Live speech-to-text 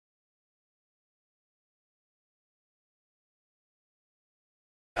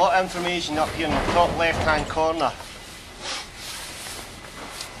A lot of information up here in the top left hand corner.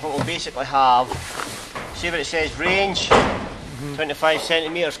 What we'll basically have, see where it says range, 25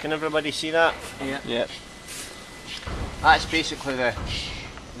 centimetres, can everybody see that? Yeah. Yep. That's basically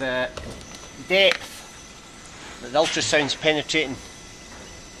the depth that the ultrasound's penetrating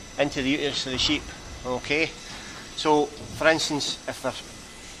into the uterus of the sheep. Okay, so for instance, if they're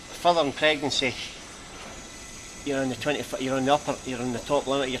further in pregnancy, you're on the top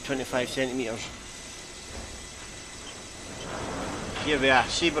limit of your 25 centimetres. Here we are.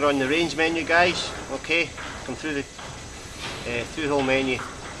 See, we're on the range menu, guys. Okay, come through the whole menu.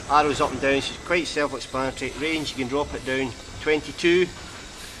 Arrows up and down, so it's quite self-explanatory. Range, you can drop it down 22.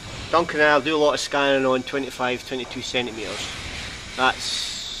 Duncan and I'll do a lot of scanning on 25, 22 centimetres.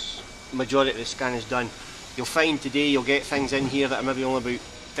 That's the majority of the scanning is done. You'll find today you'll get things in here that are maybe only about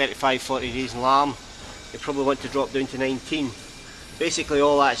 35, 40 days in lamb. You probably want to drop down to 19. Basically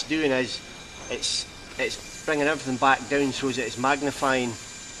all that's doing is it's bringing everything back down so that it's magnifying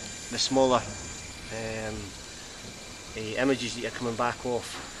the smaller images that you're coming back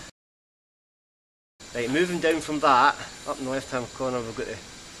off. Right, moving down from that, up in the left hand corner we've got the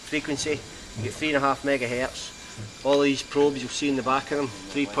frequency. You get 3.5 megahertz. All these probes you'll see in the back of them,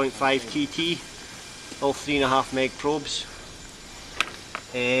 3.5 TT, all 3.5 meg probes.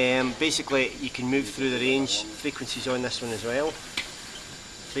 Basically you can move through the range. Frequencies on this one as well.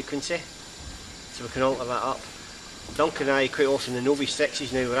 Frequency. So we can alter that up. Duncan and I quite often in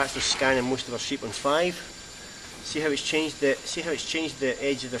Ovi-6s now we're actually scanning most of our sheep on 5. See how it's changed the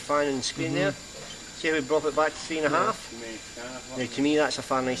edge of the fan on the screen there? See how we brought it back to 3.5? Now to me that's a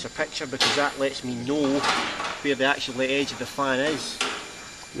far nicer picture because that lets me know where the actual edge of the fan is.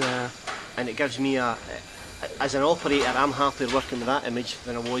 Yeah. And it gives me as an operator, I'm happier working with that image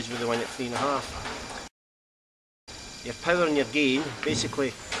than I was with the one at 3.5. Your power and your gain,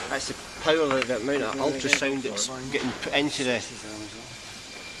 basically, that's the power, the amount of ultrasound that's getting put into the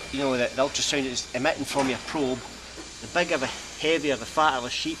ultrasound that's emitting from your probe. The bigger, the heavier, the fatter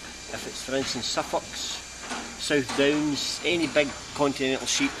the sheep, if it's for instance Suffolks, South Downs, any big continental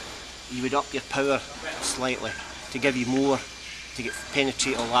sheep, you would up your power slightly to give you more, to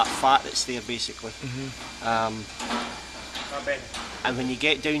penetrate all that fat that's there basically. And when you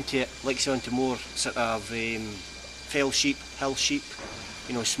get down to, like say, onto more sort of fell sheep, hill sheep,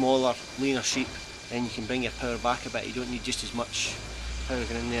 smaller, leaner sheep, then you can bring your power back a bit. You don't need just as much power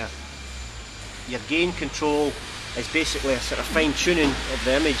going in there. Your gain control is basically a sort of fine tuning of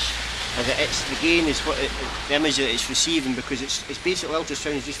the image, and the gain is what the image that it's receiving, because it's basically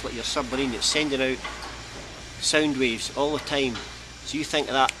ultrasound is just like your submarine. It's sending out sound waves all the time. So you think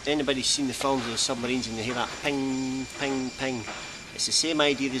of that, anybody's seen the films of the submarines and they hear that ping, ping, ping. It's the same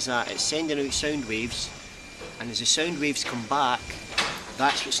idea as that. It's sending out sound waves, and as the sound waves come back,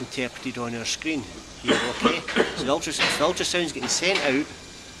 that's what's interpreted on our screen here, okay? So the ultrasound's getting sent out,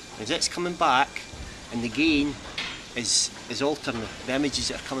 as it's coming back, and the gain is altering the images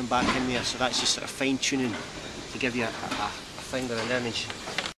that are coming back in there, so that's just sort of fine tuning to give you a finger an image.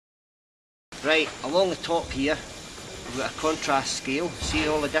 Right, along the top here, we've got a contrast scale. See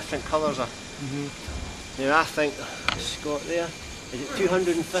all the different colours are. Now I think, Scott there, is it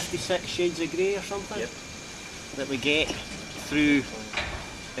 256 shades of grey or something? Yep. That we get through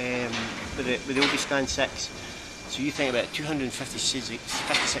with the Ovi-Scan 6. So you think about 256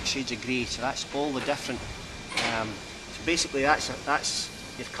 shades of grey, so that's all the different, so basically that's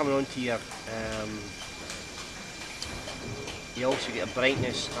you're coming onto your, you also get a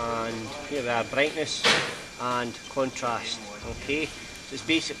brightness, and here we are, brightness and contrast, okay? So it's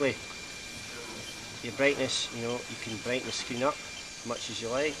basically your brightness, you can brighten the screen up as much as you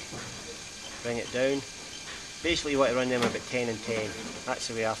like, bring it down. Basically you want to run them about 10 and 10, that's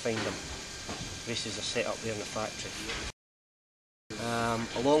the way I find them. Races are set up there in the factory.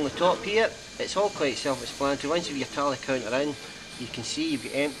 Along the top here, it's all quite self-explanatory. Once you have your tally counter in, you can see you've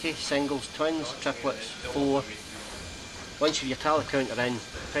got empty, singles, twins, triplets, 4. Once you have your tally counter in,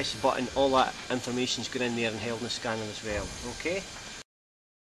 press the button, all that information's going in there and held in the scanner as well. Okay?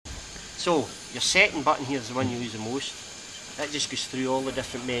 So, your setting button here is the one you use the most. That just goes through all the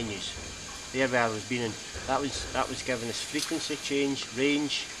different menus. There we are, we've been in. That was giving us frequency change,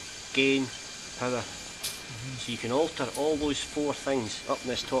 range, gain, power. So you can alter all those 4 things up in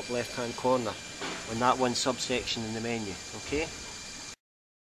this top left hand corner on that one subsection in the menu, okay?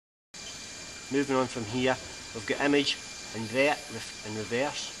 Moving on from here, we've got image, invert and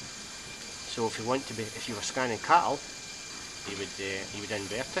reverse. So if you want to be, if you were scanning cattle, you would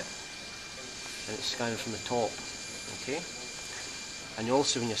invert it, and it's scanning from the top, okay? And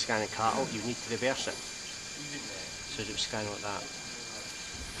also when you're scanning cattle, you need to reverse it, so it would scan like that.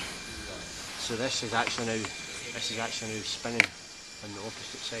 So this is actually now spinning on the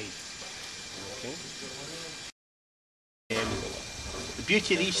opposite side. Okay. The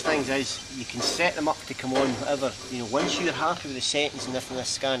beauty of these things is you can set them up to come on whatever, you know, once you're happy with the settings and everything in this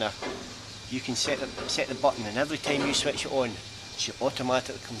scanner, you can set the button, and every time you switch it on, it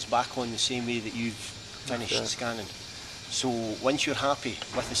automatically comes back on the same way that you've finished scanning. So once you're happy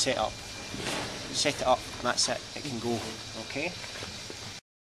with the setup, set it up and that's it, it can go. Okay.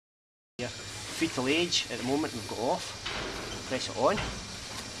 Yeah. Fetal age at the moment we've got off. Press it on.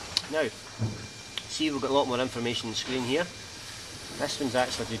 Now, see we've got a lot more information on the screen here. This one's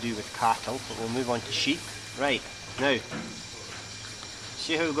actually to do with cattle, but we'll move on to sheep. Right, now,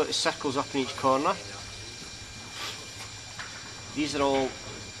 see how we've got the circles up in each corner? These are all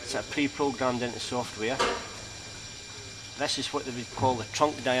sort of pre-programmed into software. This is what they would call the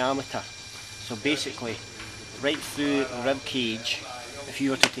trunk diameter. So basically, right through the rib cage, if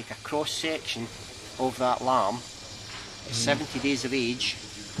you were to take a cross section of that lamb at 70 days of age,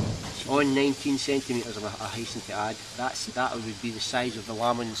 on 19 centimetres, I hasten to add, that would be the size of the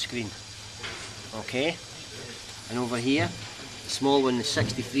lamb on the screen. Okay? And over here, the small one is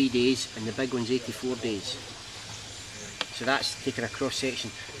 63 days and the big one's 84 days. So that's taking a cross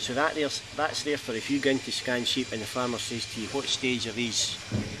section. So that's there for if you go into scan sheep and the farmer says to you, what stage are these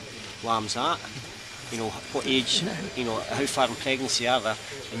lambs at? You know, what age, you know, how far in pregnancy are they?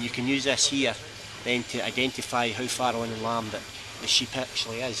 And you can use this here then to identify how far on in lamb that the sheep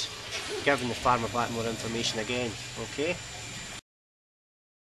actually is, giving the farmer back more information again. Okay.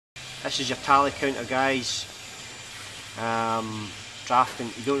 This is your tally counter, guys.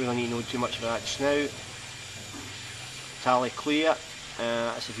 Drafting, you don't really need to know too much about that just now. Tally clear,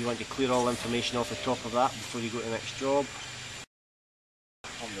 that's if you want to clear all information off the top of that before you go to the next job.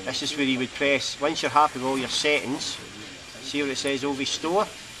 This is where you would press, once you're happy with all your settings, see where it says Ovi-Store?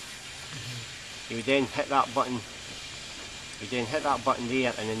 You would then hit that button,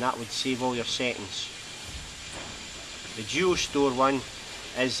 there, and then that would save all your settings. The Geo-Store one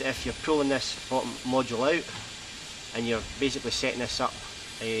is if you're pulling this bottom module out and you're basically setting this up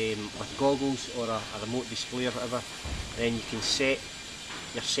with goggles or a remote display or whatever, then you can set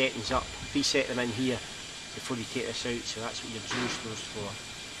your settings up, preset them in here before you take this out, so that's what your Geo-Store's for.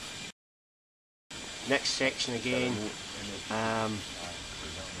 Next section again,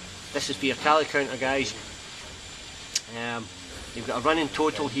 this is for your tally counter, guys. You've got a running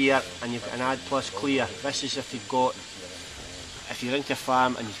total here and you've got an add plus clear. This is if you're into a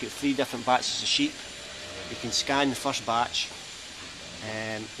farm and you've got 3 different batches of sheep, you can scan the first batch,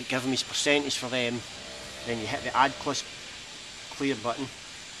 it gives them his percentage for them, then you hit the add plus clear button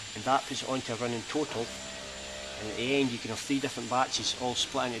and that puts it onto a running total, and at the end you can have 3 different batches all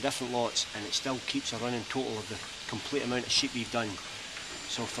split into different lots and it still keeps a running total of the complete amount of sheep you've done.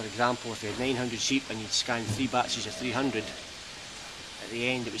 So for example, if you had 900 sheep and you'd scan 3 batches of 300, at the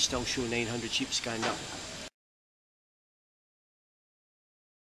end it would still show 900 sheep scanned up.